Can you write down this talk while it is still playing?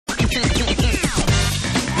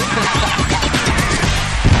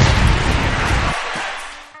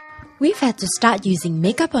We've had to start using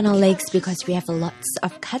makeup on our legs because we have lots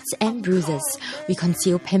of cuts and bruises. We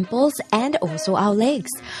conceal pimples and also our legs.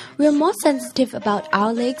 We're more sensitive about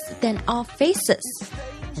our legs than our faces.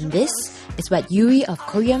 And this is what Yuri of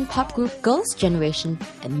Korean pop group Girls' Generation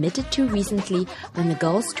admitted to recently when the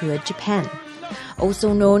girls toured Japan.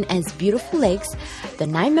 Also known as Beautiful Legs, the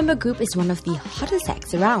 9-member group is one of the hottest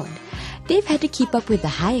acts around. They've had to keep up with the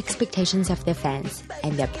high expectations of their fans,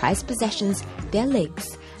 and their prized possessions, their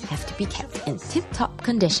legs, have to be kept in tip-top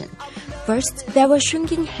condition. First, there were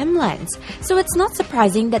shrinking hemlines, so it's not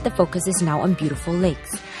surprising that the focus is now on beautiful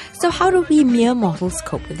legs. So how do we mere mortals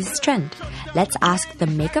cope with this trend? Let's ask the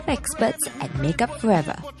makeup experts at Makeup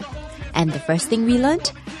Forever. And the first thing we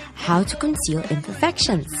learned? How to conceal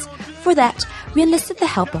imperfections. For that, we enlisted the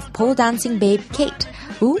help of pole dancing babe Kate,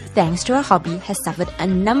 who, thanks to her hobby, has suffered a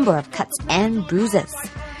number of cuts and bruises.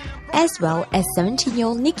 As well as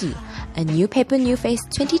 17-year-old Nikki, a New Paper New Face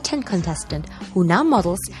 2010 contestant who now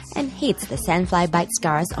models and hates the sandfly bite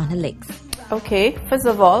scars on her legs. Okay, first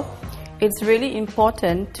of all, it's really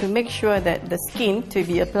important to make sure that the skin to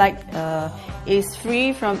be applied is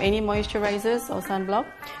free from any moisturizers or sunblock.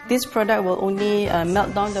 This product will only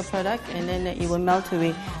melt down the product and then it will melt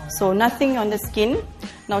away. So nothing on the skin.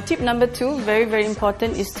 Now tip number 2, very very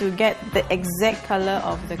important, is to get the exact color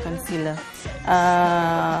of the concealer.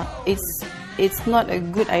 It's not a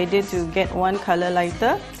good idea to get one color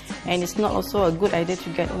lighter, and it's not also a good idea to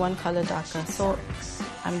get one color darker. So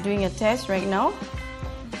I'm doing a test right now.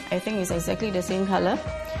 I think it's exactly the same color.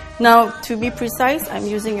 Now to be precise, I'm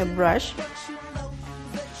using a brush.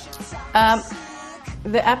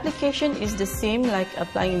 The application is the same like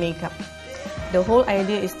applying makeup. The whole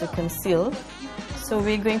idea is to conceal. So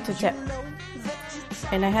we're going to tap.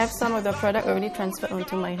 And I have some of the product already transferred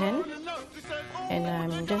onto my hand. And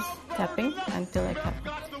I'm just tapping until I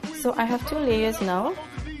cover. So I have 2 layers now.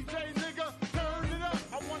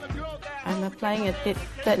 I'm applying a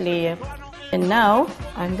third layer. And now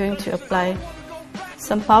I'm going to apply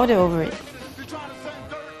some powder over it.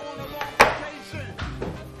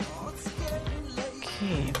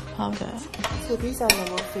 Okay, powder. So these are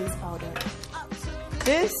normal face powder.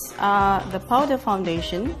 These are the powder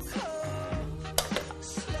foundation.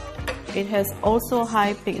 It has also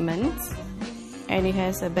high pigments and it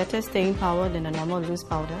has a better staying power than a normal loose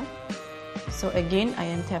powder. So again, I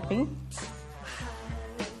am tapping.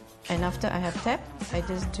 And after I have tapped, I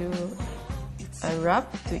just do a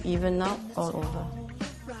rub to even out all over.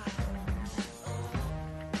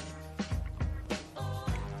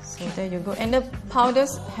 So there you go. And the powder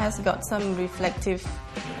has got some reflective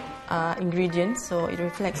ingredients, so it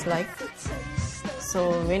reflects light.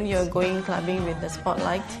 So when you're going clubbing with the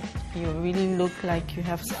spotlight, you really look like you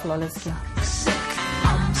have flawless skin.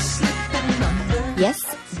 Yes,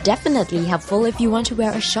 definitely helpful if you want to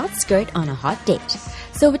wear a short skirt on a hot date.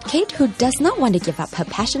 So with Kate, who does not want to give up her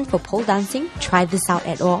passion for pole dancing, try this out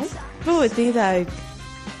at all? People would think that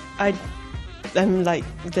I'm like,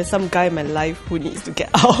 there's some guy in my life who needs to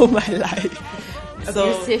get out of my life.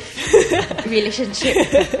 Abusive relationship.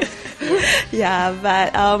 Yeah,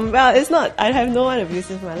 but well, it's not. I have no one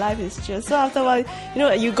abusive in my life. It's just so after a while, you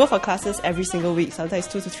know, you go for classes every single week, sometimes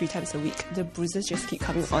 2 to 3 times a week. The bruises just keep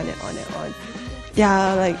coming on and on and on.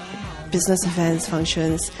 Yeah, like business events,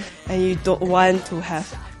 functions, and you don't want to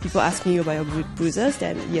have people asking you about your bruises,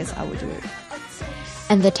 then yes, I would do it.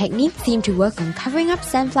 And the technique seemed to work on covering up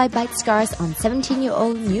sandfly bite scars on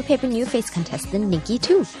 17-year-old New Paper New Face contestant Nikki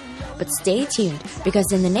too. But stay tuned,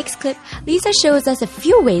 because in the next clip, Lisa shows us a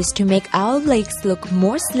few ways to make our legs look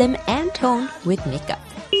more slim and toned with makeup.